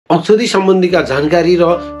औषधि सम्बन्धीका जानकारी र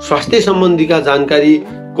स्वास्थ्य सम्बन्धीका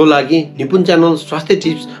जानकारीको लागि निपुण च्यानल स्वास्थ्य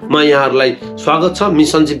टिप्समा यहाँहरूलाई स्वागत छ। मि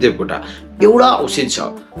सञ्जीव देवकोटा। एउटा औषधि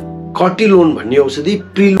छ cortilone भन्ने औषधि,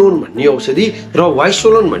 प्रिलोन भन्ने औषधि र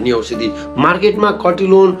wysolone भन्ने औषधि। मार्केटमा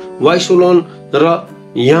cortilone, wysolone र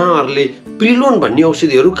यहाँहरूले प्रिलोन भन्ने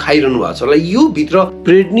औषधिहरू खाइरहनु भएको छ होला। यो भित्र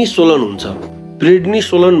प्रेडनिसोलोन हुन्छ।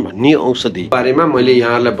 प्रेडनिसोलोन भन्ने औषधि बारेमा मैले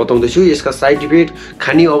यहाँहरूलाई बताउँदैछु। यसका साइड इफेक्ट,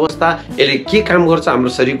 खाने अवस्था, यसले के काम गर्छ हाम्रो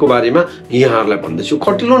शरीरको बारेमा यहाँहरूलाई भन्दैछु।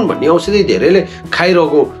 cortilone भन्ने औषधि धेरैले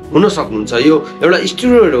खाइरहेको हुन सक्नुहुन्छ। यो एउटा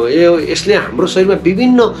स्टेरोइड हो। यसले हाम्रो शरीरमा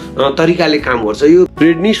विभिन्न तरिकाले काम गर्छ। यो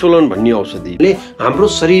प्रेडनिसोलोन भन्ने औषधिले हाम्रो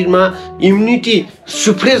शरीरमा इम्युनिटी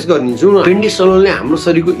सुप्रेस गरिदिन्छ। प्रेडनिसोलोनले हाम्रो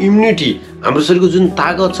शरीरको इम्युनिटी, हाम्रो शरीरको जुन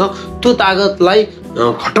ताकत छ त्यो ताकतलाई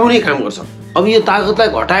घटाउने काम गर्छ। अब यो ताकतलाई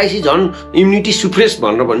घटाएपछि झन् इम्युनिटी सुप्रेस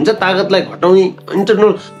भनेर भनिन्छ। ताकतलाई घटाउने,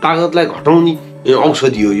 इन्टरनल ताकतलाई घटाउने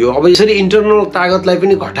औषधि हो यो। अब यसरी इन्टरनल ताकतलाई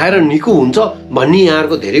पनि घटाएर निको हुन्छ भन्ने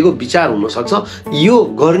यहाँहरूको धेरैको विचार हुनसक्छ। यो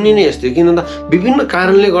गर्ने नै यस्तो हो। किन भन्दा विभिन्न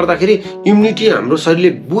कारणले गर्दाखेरि इम्युनिटी हाम्रो शरीरले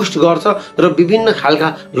बुस्ट गर्छ र विभिन्न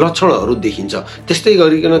खालका लक्षणहरू देखिन्छ। त्यस्तै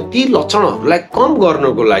गरिकन ती लक्षणहरूलाई कम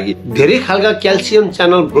गर्नको लागि धेरै खालका क्याल्सियम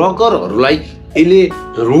च्यानल ब्लकरहरूलाई यसले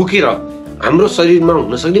रोकेर हाम्रो शरीरमा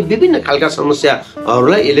हुन सक्ने विभिन्न खालका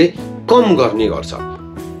समस्याहरूलाई यसले कम गर्ने गर्छ।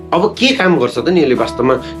 अब के काम गर्छ त नि यसले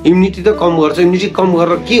वास्तवमा? इम्युनिटी त कम गर्छ। इम्युनिटी कम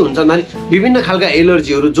गरेर के हुन्छ भन्दाखेरि विभिन्न खालका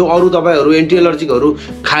एलर्जीहरू, जो अरू दबाईहरू एन्टी एलर्जिकहरू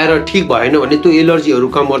खाएर ठिक भएन भने त्यो एलर्जीहरू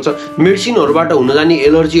कम गर्छ। मेडिसिनहरूबाट हुन जाने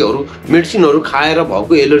एलर्जीहरू, मेडिसिनहरू खाएर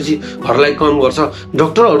भएको एलर्जीहरूलाई कम गर्छ।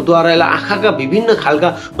 डक्टरहरूद्वारा यसलाई आँखाका विभिन्न खालका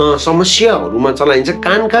समस्याहरूमा चलाइन्छ।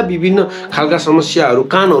 कानका विभिन्न खालका समस्याहरू,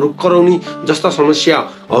 कानहरू कराउने जस्ता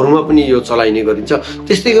समस्याहरूमा पनि यो चलाइने गरिन्छ।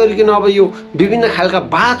 त्यस्तै गरिकन अब यो विभिन्न खालका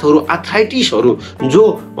बाथहरू, आर्थराइटिसहरू, जो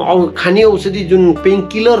खाने औषधि जुन पेन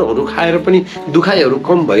किलरहरू खाएर पनि दुखाइहरू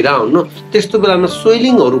कम भइरहन्न, त्यस्तो बेलामा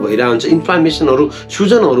स्वेलिङहरू भइरहन्छ, इन्फ्लामेसनहरू,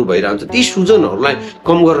 सुजनहरू भइरहन्छ। ती सुजनहरूलाई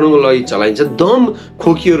कम गर्नको लागि चलाइन्छ। दम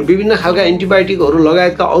खोकीहरू, विभिन्न खालका एन्टिबायोटिकहरू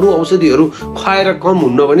लगायतका अरू औषधिहरू खुवाएर कम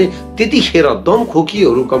हुन्न भने त्यतिखेर दम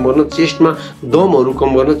खोकीहरू कम गर्न, चेस्टमा दमहरू कम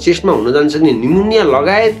गर्न, चेस्टमा हुन जान्छ नि निमोनिया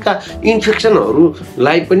लगायतका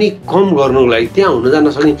इन्फेक्सनहरूलाई पनि कम गर्नको लागि, त्यहाँ हुन जान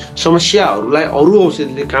सक्ने समस्याहरूलाई अरू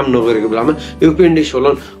औषधिले काम नगरेको बेलामा यो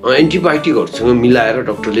प्रेडनिसोलोन एन्टिबायोटिकहरूसँग मिलाएर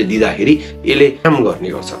डक्टरले दिँदाखेरि यसले काम गर्ने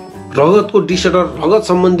गर्छ। रगतको डिसअर्डर, रगत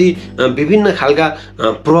सम्बन्धी विभिन्न खालका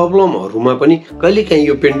प्रब्लमहरूमा पनि कहिलेकाहीँ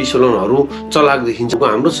यो प्रेडनिसोलोनहरू चलाक देखिन्छ।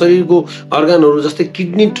 हाम्रो शरीरको अर्गानहरू जस्तै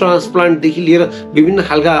किडनी ट्रान्सप्लान्टदेखि लिएर विभिन्न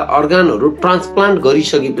खालका अर्गानहरू ट्रान्सप्लान्ट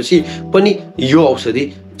गरिसकेपछि पनि यो औषधि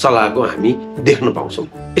चलाएको हामी देख्न पाउँछौँ।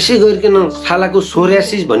 यसै गरिकन छालाको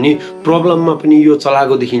सोरियासिस भन्ने प्रब्लममा पनि यो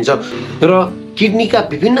चलाएको देखिन्छ र किडनीका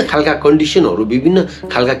विभिन्न खालका कन्डिसनहरू, विभिन्न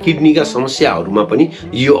खालका किडनीका समस्याहरूमा पनि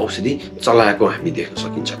यो औषधि चलाएको हामी देख्न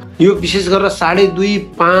सकिन्छ। यो विशेष गरेर 2.5,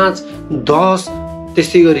 5, 10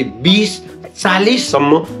 त्यस्तै गरी 20, 40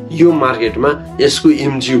 सम्म यो मार्केटमा यसको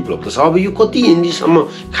एमजी उपलब्ध छ। अब यो कति एमजीसम्म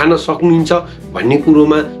खान सक्नुहुन्छ भन्ने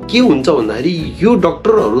कुरोमा के हुन्छ भन्दाखेरि यो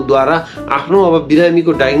डक्टरहरूद्वारा आफ्नो अब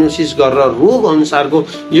बिरामीको डायग्नोसिस गरेर रोग अनुसारको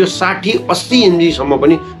यो 60-80 एमजीसम्म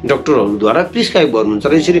पनि डक्टरहरूद्वारा प्रिस्क्राइब गर्नुहुन्छ।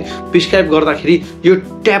 र यसरी प्रिस्क्राइब गर्दाखेरि यो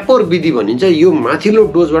ट्यापर विधि भनिन्छ। यो माथिल्लो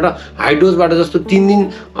डोजबाट, हाई डोजबाट जस्तो 3 दिन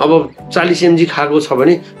अब 40 एमजी खाएको छ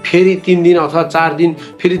भने फेरि 3 दिन अथवा 4 दिन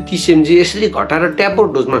फेरि 30 एमजी यसरी घटाएर ट्यापर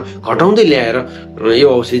डोजमा घटाउँदै ल्याएर यो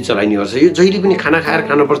औषधि चलाइने गर्छ। यो जहिले पनि खाना खाएर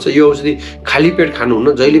खानुपर्छ। यो औषधि खाली पेट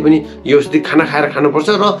खानुहुन्न। जहिले पनि यो औषधि खाना खाएर खानुपर्छ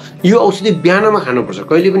र यो औषधि बिहानमा खानुपर्छ।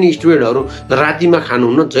 कहिले पनि स्टेरोइडहरू रातिमा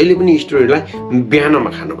खानुहुन्न। जहिले पनि स्टेरोइडलाई बिहानमा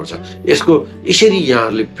खानुपर्छ। यसको यसरी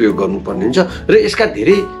यहाँहरूले प्रयोग गर्नुपर्ने हुन्छ र यसका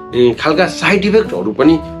धेरै खालका साइड इफेक्टहरू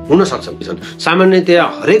पनि हुन सक्छन्। सामान्यतया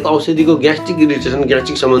हरेक औषधिको ग्यास्ट्रिक इरिटेसन,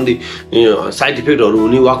 ग्यास्ट्रिक सम्बन्धी साइड इफेक्टहरू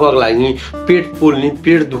हुने, वाकवाक लाग्ने, पेट पोल्ने,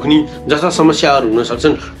 पेट दुख्ने जस्ता समस्याहरू हुन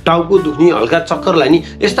सक्छन्। टाउको दुख्ने, हल्का चक्कर लाग्ने,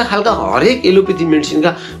 यस्ता खालका हरेक एलोपेथी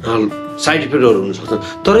मेडिसिनका साइड इफेक्टहरू हुन सक्छन्।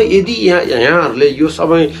 तर यदि यहाँहरूले यो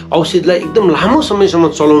सबै औषधिलाई एकदम लामो समयसम्म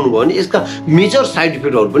चलाउनु भयो भने यसका मेजर साइड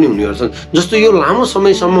इफेक्टहरू पनि हुने गर्छन्। जस्तो यो लामो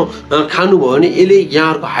समयसम्म खानुभयो भने यसले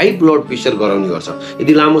यहाँहरूको हाई ब्लड प्रेसर गराउने गर्छ।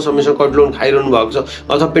 यदि लामो समयसम्म cortilone खाइरहनु भएको छ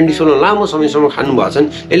अथवा प्रेडनिसोलोन लामो समयसम्म खानु भएको छ भने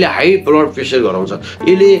यसले हाई ब्लड प्रेसर गराउँछ।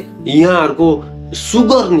 यसले यहाँहरूको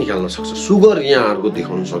सुगर निकाल्न सक्छ, सुगर यहाँहरूको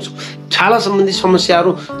देखाउन सक्छ। छाला सम्बन्धी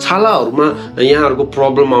समस्याहरू, छालाहरूमा यहाँहरूको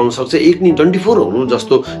प्रब्लम आउन सक्छ। एक्नी, डन्डिफोरहरू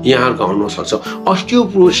जस्तो यहाँहरूको आउन सक्छ।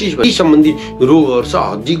 अस्टियोपोरोसिस सम्बन्धी रोगहरू छ।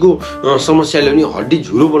 हड्डीको समस्याले पनि हड्डी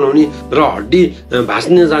झुरो बनाउने र हड्डी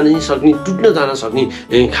भाँच्न जान सक्ने, टुट्न जान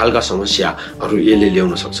सक्ने खालका समस्याहरू यसले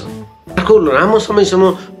ल्याउन सक्छ। अर्को लामो समयसम्म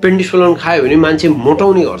प्रेडनिसोलोन खायो भने मान्छे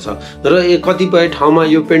मोटाउने गर्छ र कतिपय ठाउँमा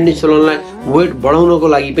यो प्रेडनिसोलोनलाई वेट बढाउनको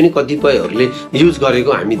लागि पनि कतिपयहरूले युज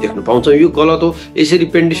गरेको हामी देख्न पाउँछौँ। यो गलत हो। यसरी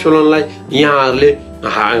प्रेडनिसोलोनलाई यहाँहरूले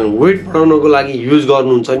वेट बढाउनको लागि युज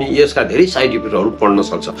गर्नुहुन्छ नि यसका धेरै साइड इफेक्टहरू पर्न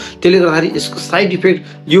सक्छ। त्यसले गर्दाखेरि यसको साइड इफेक्ट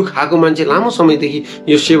यो खाएको मान्छे लामो समयदेखि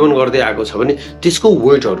यो सेवन गर्दै आएको छ भने त्यसको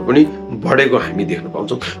वेटहरू पनि बढेको हामी देख्न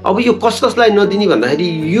पाउँछौँ। अब यो कसलाई नदिने भन्दाखेरि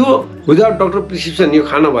यो विदाउट डक्टर प्रिस्क्रिप्सन यो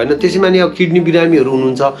खाना भएन। त्यसैमा नि अब किडनी बिरामीहरू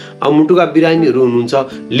हुनुहुन्छ, अब मुटुका बिरामीहरू हुनुहुन्छ,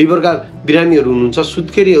 लिभरका बिरामीहरू हुनुहुन्छ,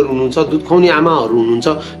 सुत्केरीहरू हुनुहुन्छ, दुध खुवाउने आमाहरू हुनुहुन्छ,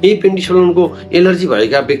 यही प्रेडनिसोलोनको एलर्जी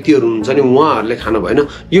भएका व्यक्तिहरू हुनुहुन्छ नि उहाँहरूले खानु भएन।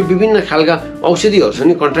 यो विभिन्न खालका औषधिहरू छ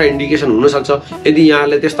नि कन्ट्रा इन्डिकेसन हुनसक्छ। यदि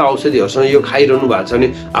यहाँहरूले त्यस्ता औषधिहरूसँग यो खाइरहनु भएको छ भने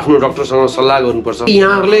आफ्नो डक्टरसँग सल्लाह गर्नुपर्छ।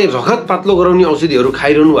 यहाँहरूले रगत पातलो गराउने औषधिहरू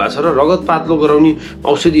खाइरहनु भएको छ र रगत पातलो गराउने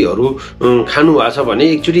औषधिहरू खानु भएको छ भने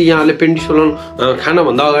एकचोटि यहाँहरूले प्रेडनिसोलोन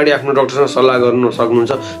खानभन्दा अगाडि आफ्नो डक्टरसँग सल्लाह गर्नु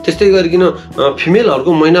सक्नुहुन्छ। त्यस्तै गरिकन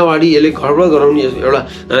फिमेलहरूको महिनावारी यसले गडबड गराउने एउटा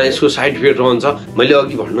यसको साइड इफेक्ट रहन्छ। मैले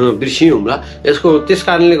अघि भन्न बिर्सिएँ होला। यसको त्यस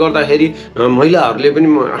कारणले गर्दाखेरि महिलाहरूले पनि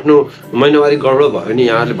आफ्नो महिनावारी गडबड भयो भने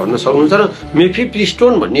यहाँहरूले भन्न सक्नुहुन्छ। र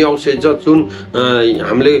मिफेप्रिस्टोन भन्ने औषधि छ जुन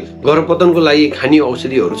हामीले गर्भपतनको लागि खाने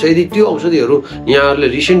औषधिहरू छ। यदि त्यो औषधिहरू यहाँहरूले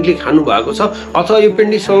रिसेन्टली खानु भएको छ अथवा यो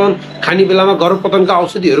प्रेडनिसोलोन खाने बेलामा गर्भपतनका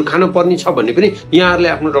औषधिहरू खान पर्ने छ भने पनि यहाँहरूले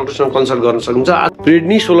आफ्नो डक्टरसँग कन्सल्ट गर्न सक्नुहुन्छ।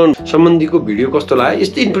 प्रेडनिसोलोन सम्बन्धीको भिडियो कस्तो लाग्यो?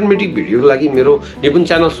 यस्तै इन्फर्मेटिभ भिडियोको लागि मेरो निपुण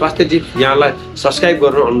च्यानल स्वास्थ्य टिप्स यहाँलाई सब्सक्राइब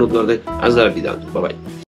गर्न अनुरोध गर्दै आजलाई बिदा हुन्छु। बाइ।